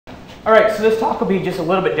All right, so this talk will be just a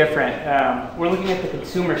little bit different. We're looking at the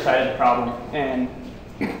consumer side of the problem, and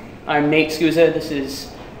I'm Nate Skuza.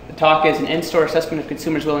 The talk is an in-store assessment of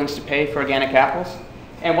consumers' willingness to pay for organic apples.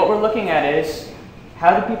 And what we're looking at is,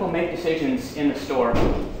 how do people make decisions in the store?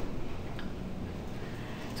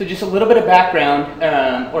 So just a little bit of background.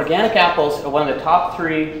 Organic apples are one of the top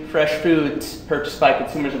 3 fresh foods purchased by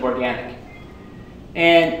consumers of organic.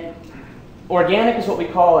 And organic is what we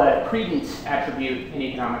call a credence attribute in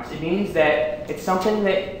economics. It means that it's something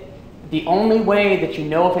that the only way that you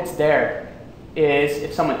know if it's there is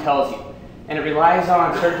if someone tells you. And it relies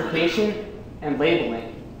on certification and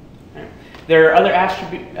labeling. There are other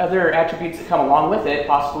attributes that come along with it,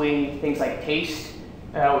 possibly things like taste,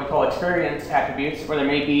 what we call experience attributes, or there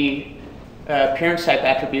may be appearance type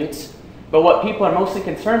attributes. But what people are mostly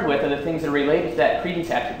concerned with are the things that are related to that credence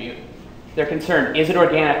attribute. They're concerned, is it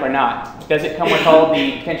organic or not? Does it come with all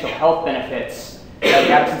the potential health benefits, the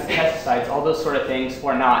absence of pesticides, all those sort of things,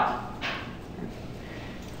 or not?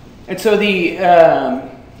 And so the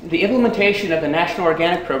implementation of the National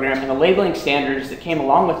Organic Program and the labeling standards that came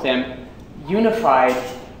along with them unified,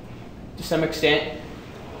 to some extent,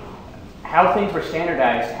 how things were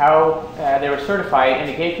standardized, how they were certified, and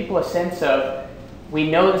it gave people a sense of, we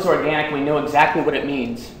know this is organic, we know exactly what it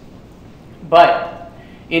means. But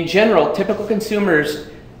in general, typical consumers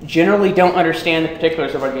generally don't understand the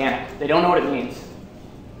particulars of organic. They don't know what it means.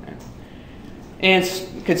 And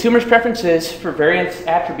consumers' preferences for various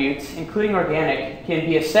attributes, including organic, can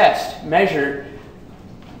be assessed, measured,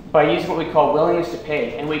 by using what we call willingness to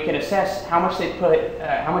pay. And we can assess how much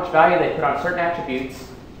how much value they put on certain attributes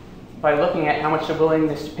by looking at how much the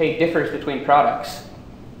willingness to pay differs between products.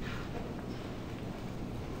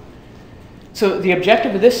 So the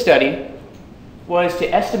objective of this study was to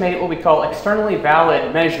estimate what we call externally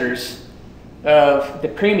valid measures of the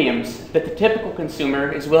premiums that the typical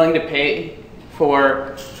consumer is willing to pay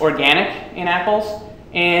for organic in apples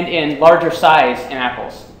and in larger size in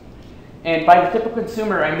apples. And by the typical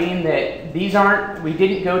consumer, I mean that we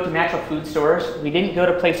didn't go to natural food stores, we didn't go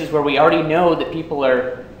to places where we already know that people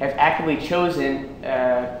have actively chosen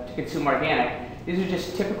to consume organic. These are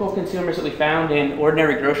just typical consumers that we found in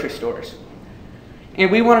ordinary grocery stores. And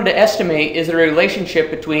we wanted to estimate, is there a relationship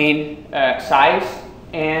between size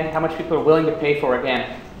and how much people are willing to pay for organic.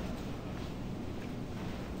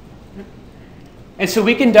 And so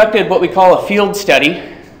we conducted what we call a field study.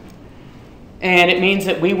 And it means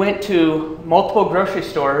that we went to multiple grocery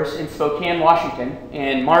stores in Spokane, Washington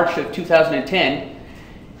in March of 2010.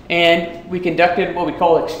 And we conducted what we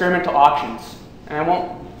call experimental auctions. And I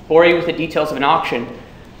won't bore you with the details of an auction,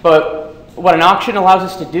 but what an auction allows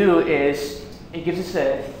us to do is it gives us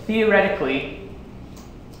a theoretically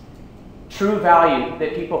true value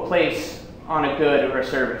that people place on a good or a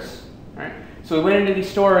service. Right? So we went into these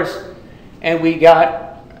stores and we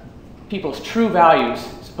got people's true values,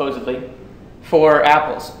 supposedly, for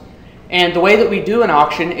apples. And the way that we do an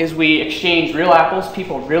auction is we exchange real apples.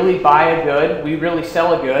 People really buy a good. We really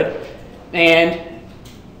sell a good. And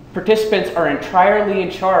participants are entirely in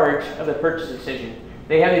charge of the purchase decision.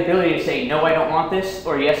 They have the ability to say, no, I don't want this,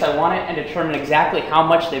 or yes, I want it, and determine exactly how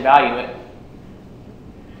much they value it.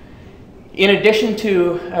 In addition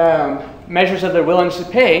to measures of their willingness to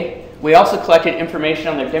pay, we also collected information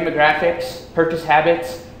on their demographics, purchase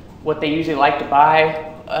habits, what they usually like to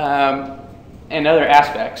buy, and other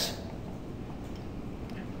aspects.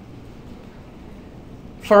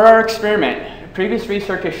 For our experiment, previous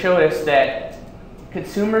research has showed us that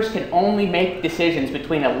consumers can only make decisions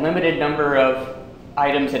between a limited number of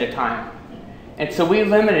items at a time. And so we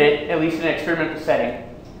limited it, at least in an experimental setting.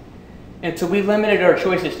 And so we limited our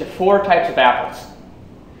choices to 4 types of apples.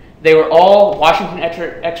 They were all Washington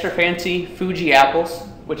Extra Fancy Fuji apples,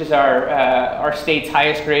 which is our state's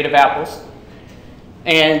highest grade of apples.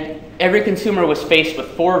 And every consumer was faced with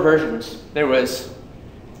 4 versions. There was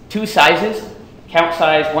 2 sizes, count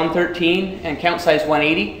size 113 and count size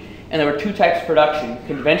 180, and there were 2 types of production,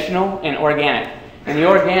 conventional and organic. And the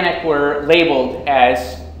organic were labeled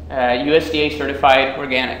as USDA certified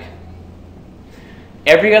organic.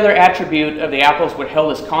 Every other attribute of the apples were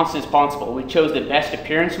held as constant as possible. We chose the best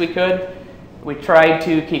appearance we could. We tried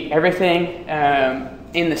to keep everything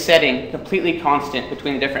in the setting completely constant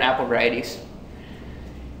between the different apple varieties.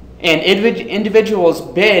 And individuals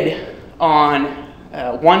bid on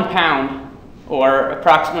 1 pound or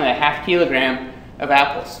approximately a half kilogram of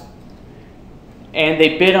apples. And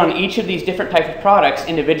they bid on each of these different types of products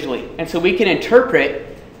individually. And so we can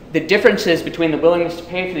interpret the differences between the willingness to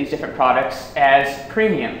pay for these different products as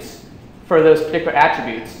premiums for those particular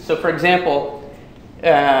attributes. So for example,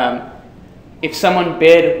 if someone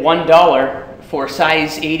bid $1 for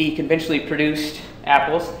size 80 conventionally produced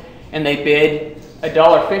apples, and they bid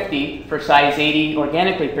 $1.50 for size 80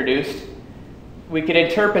 organically produced, we could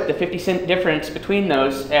interpret the 50-cent difference between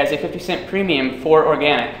those as a 50-cent premium for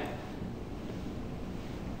organic.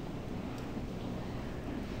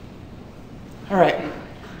 All right.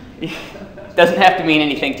 Doesn't have to mean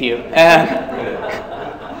anything to you.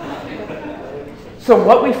 So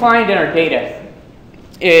what we find in our data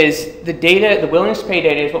is the willingness to pay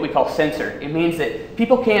data is what we call censored. It means that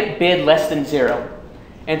people can't bid less than 0.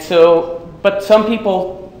 And so, but some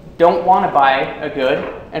people don't want to buy a good,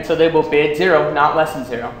 and so they will bid 0, not less than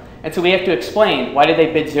 0. And so we have to explain, why did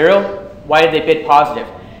they bid 0? Why did they bid positive?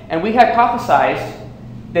 And we hypothesized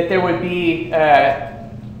that there would be,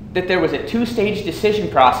 that there was a two-stage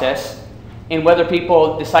decision process in whether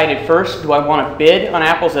people decided first, do I want to bid on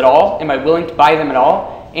apples at all? Am I willing to buy them at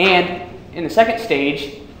all? And in the second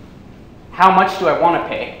stage, how much do I want to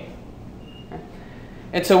pay?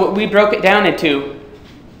 And so we broke it down into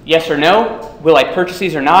yes or no, will I purchase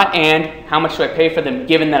these or not, and how much do I pay for them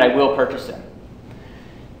given that I will purchase them.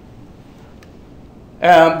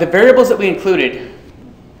 The variables that we included,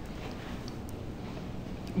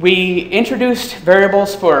 we introduced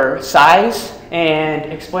variables for size and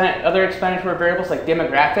other explanatory variables like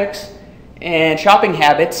demographics and shopping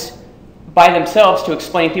habits by themselves to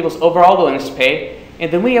explain people's overall willingness to pay, and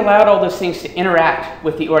then we allowed all those things to interact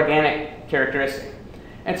with the organic characteristic.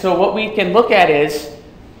 And so what we can look at is,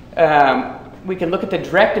 we can look at the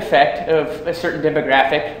direct effect of a certain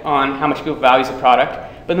demographic on how much people values a product,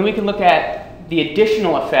 but then we can look at the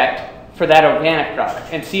additional effect for that organic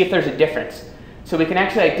product and see if there's a difference. So we can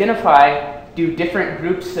actually identify, do different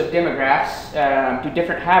groups of demographics, do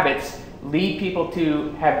different habits lead people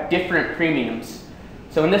to have different premiums.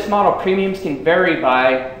 So in this model, premiums can vary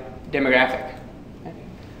by demographic.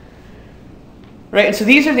 Right, and so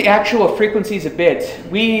these are the actual frequencies of bids.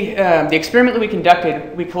 The experiment that we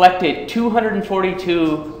conducted, we collected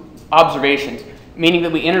 242 observations, meaning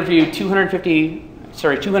that we interviewed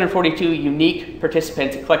 242 unique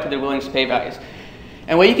participants and collected their willingness to pay values.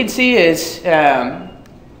 And what you can see is the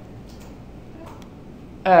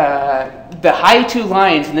high two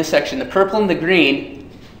lines in this section, the purple and the green,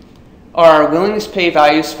 are willingness to pay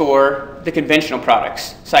values for the conventional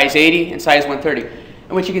products, size 80 and size 130. And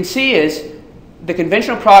what you can see is the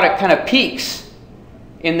conventional product kind of peaks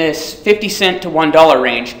in this 50 cent to $1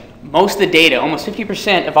 range. Most of the data, almost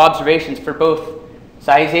 50% of observations for both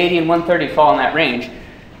size 80 and 130 fall in that range.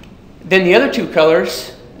 Then the other two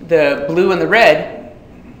colors, the blue and the red,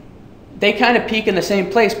 they kind of peak in the same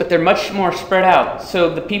place, but they're much more spread out. So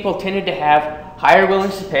the people tended to have higher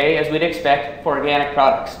willingness to pay, as we'd expect, for organic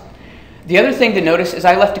products. The other thing to notice is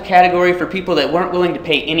I left a category for people that weren't willing to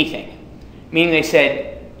pay anything, meaning they said,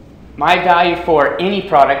 my value for any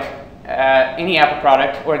product, any Apple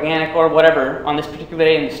product, organic or whatever, on this particular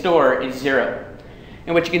day in the store is 0.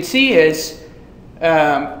 And what you can see is,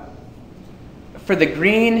 for the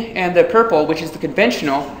green and the purple, which is the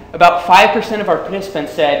conventional, about 5% of our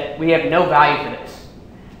participants said, we have no value for this.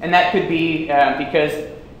 And that could be because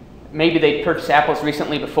maybe they purchased apples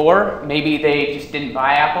recently before, maybe they just didn't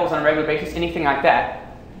buy apples on a regular basis, anything like that.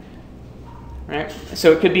 Right?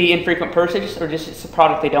 So it could be infrequent purchase or just it's a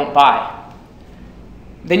product they don't buy.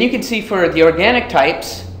 Then you can see for the organic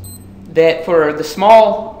types that for the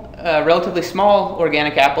small, relatively small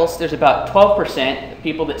organic apples, there's about 12% of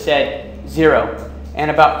people that said 0, and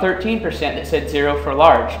about 13% that said 0 for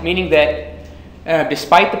large, meaning that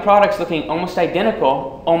despite the products looking almost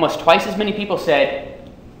identical, almost twice as many people said,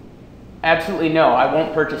 absolutely no, I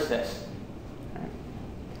won't purchase this.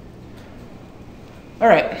 All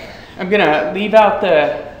right, I'm going to leave out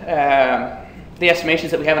the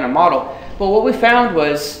estimations that we have in our model. But what we found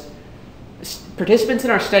was participants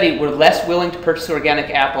in our study were less willing to purchase organic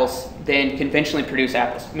apples than conventionally produced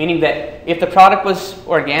apples, meaning that if the product was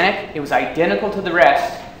organic, it was identical to the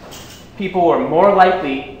rest, people were more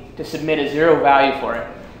likely to submit a 0 value for it.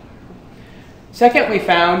 Second, we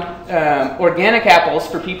found organic apples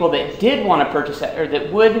for people that did want to purchase it, or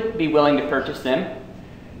that would be willing to purchase them,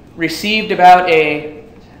 received about a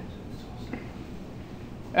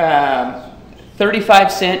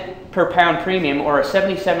 35 cent per pound premium, or a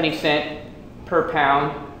 70 cent per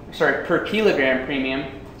kilogram premium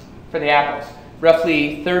for the apples.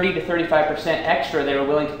 Roughly 30 to 35% extra they were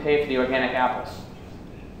willing to pay for the organic apples.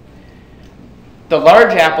 The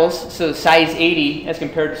large apples, so size 80 as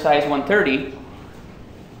compared to size 130,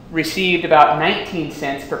 received about 19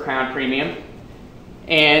 cents per pound premium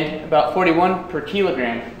and about 41 per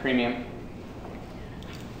kilogram premium.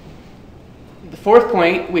 The fourth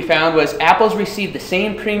point we found was apples received the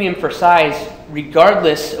same premium for size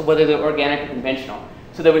regardless of whether they're organic or conventional.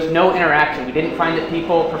 So there was no interaction. We didn't find that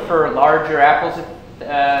people prefer larger apples if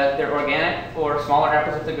they're organic or smaller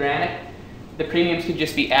apples if they're organic. The premiums could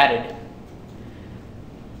just be added.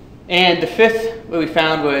 And the fifth what we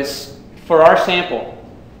found was for our sample,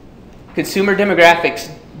 consumer demographics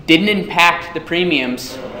didn't impact the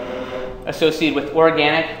premiums associated with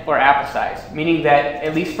organic or apple size, meaning that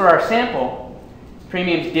at least for our sample,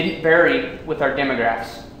 premiums didn't vary with our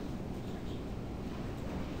demographics.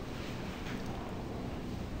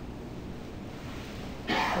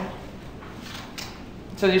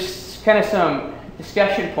 So there's kind of some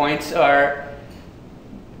discussion points are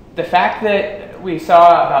the fact that we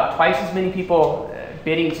saw about twice as many people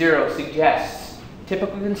bidding zero suggests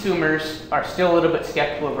typical consumers are still a little bit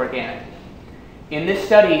skeptical of organic. In this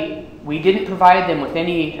study, we didn't provide them with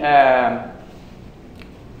any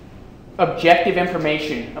objective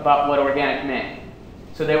information about what organic meant.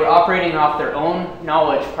 So they were operating off their own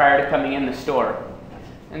knowledge prior to coming in the store.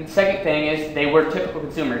 And the second thing is they were typical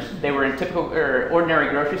consumers. They were in typical or ordinary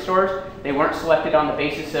grocery stores. They weren't selected on the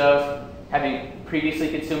basis of having previously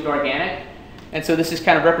consumed organic. And so this is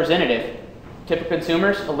kind of representative. Typical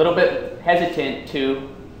consumers, a little bit hesitant to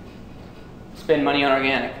spend money on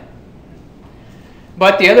organic.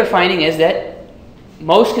 But the other finding is that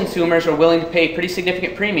most consumers are willing to pay pretty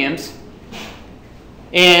significant premiums,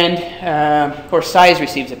 and of course size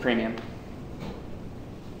receives a premium.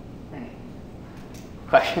 Any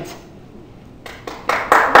questions?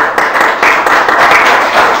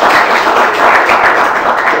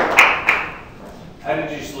 How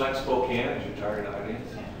did you select Spokane as your target audience?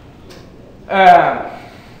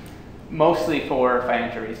 Mostly for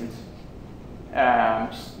financial reasons.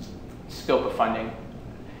 Scope of funding.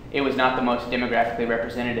 It was not the most demographically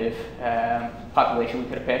representative population we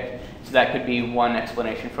could have picked, so that could be one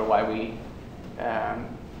explanation for why we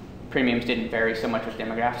premiums didn't vary so much with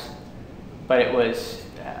demographics. But it was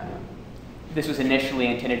this was initially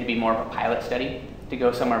intended to be more of a pilot study to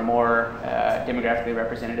go somewhere more demographically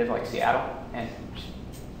representative like Seattle, and just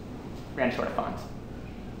ran short of funds.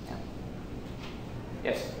 Yeah.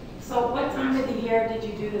 Yes. So what time of the year did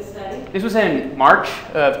you do the study? This was in March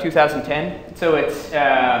of 2010. So it's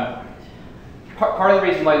part of the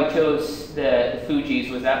reason why we chose the Fujis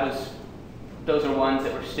was those are ones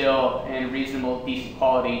that were still in reasonable, decent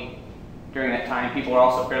quality during that time. People were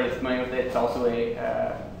also fairly familiar with it. It's also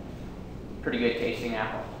a pretty good tasting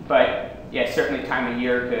apple. But yeah, certainly time of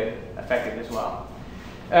year could affect it as well.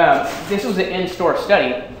 This was an in-store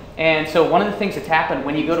study. And so one of the things that's happened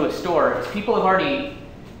when you go to a store is people have already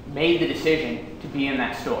made the decision to be in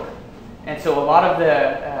that store. And so a lot of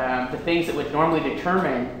the things that would normally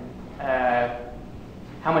determine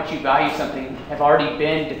how much you value something have already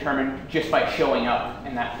been determined just by showing up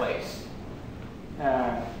in that place.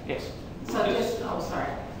 Yes? So just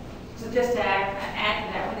to add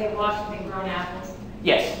to that, were they Washington grown apples?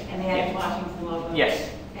 Yes. And they had the Washington logo? Yes.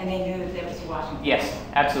 And they knew that it was Washington? Yes,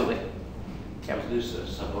 absolutely. Yep. Was this a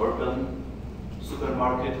suburban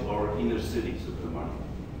supermarket or inner city supermarket?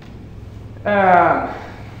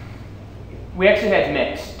 We actually had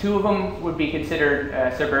mixed. Two of them would be considered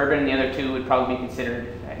suburban, and the other two would probably be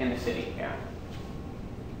considered in the city. Yeah.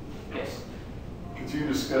 Yes. Could you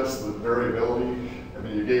discuss the variability? I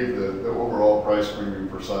mean, you gave the overall price premium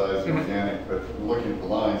for size and organic, but looking at the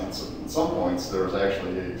lines, at some points there was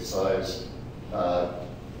actually a size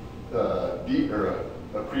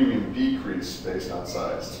a premium decrease based on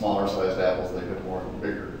size. Smaller sized apples, they hit more than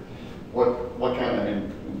bigger. What kind of, I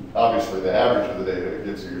mean, obviously the average of the data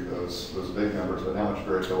gives you those big numbers, but how much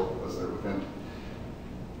variability was there within?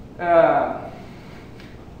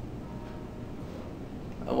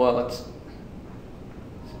 Well, let's see.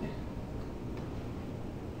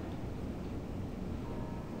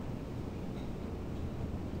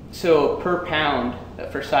 So per pound,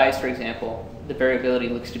 for size, for example, the variability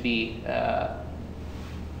looks to be about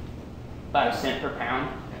 1 cent per pound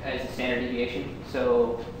as a standard deviation.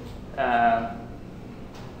 So as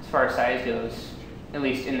far as size goes, at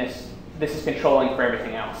least in this is controlling for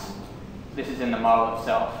everything else. This is in the model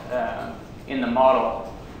itself. In the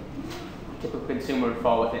model, a typical consumer would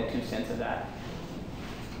fall within 2 cents of that.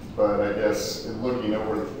 But I guess in looking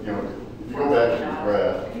over, if you go back to your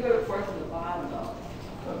graph. If you go towards the bottom though,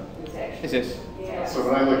 it's actually. Is this? Yeah. So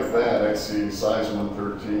when I look at that, I see size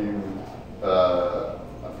 113, I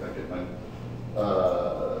forget my,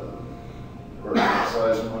 or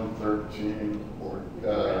size 113,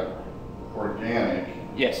 organic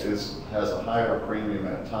Yes. has a higher premium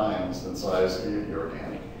at times than size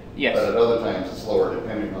eOrganic. Yes. But at other times it's lower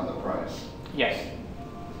depending on the price. Yes.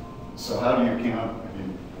 So how do you count? I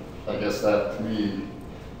mean, I guess that to me,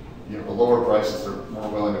 you know, the lower prices are more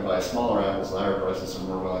willing to buy smaller apples, the higher prices are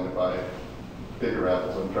more willing to buy bigger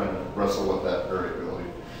apples. I'm trying to wrestle with that variability.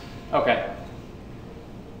 Okay.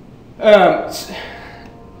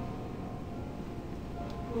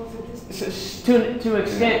 So to an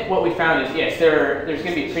extent, what we found is, yes, there's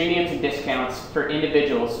going to be premiums and discounts for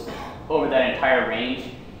individuals over that entire range.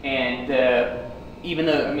 And even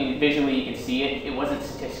though, I mean, visually you can see it, it wasn't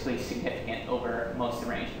statistically significant over most of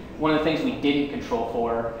the range. One of the things we didn't control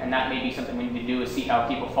for, and that may be something we need to do, is see how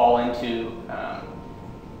people fall into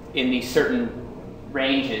in these certain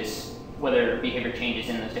ranges, whether behavior changes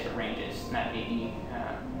in those different ranges. And that may be,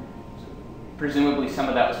 presumably some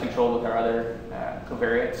of that was controlled with our other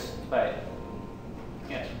covariates, but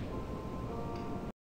yes.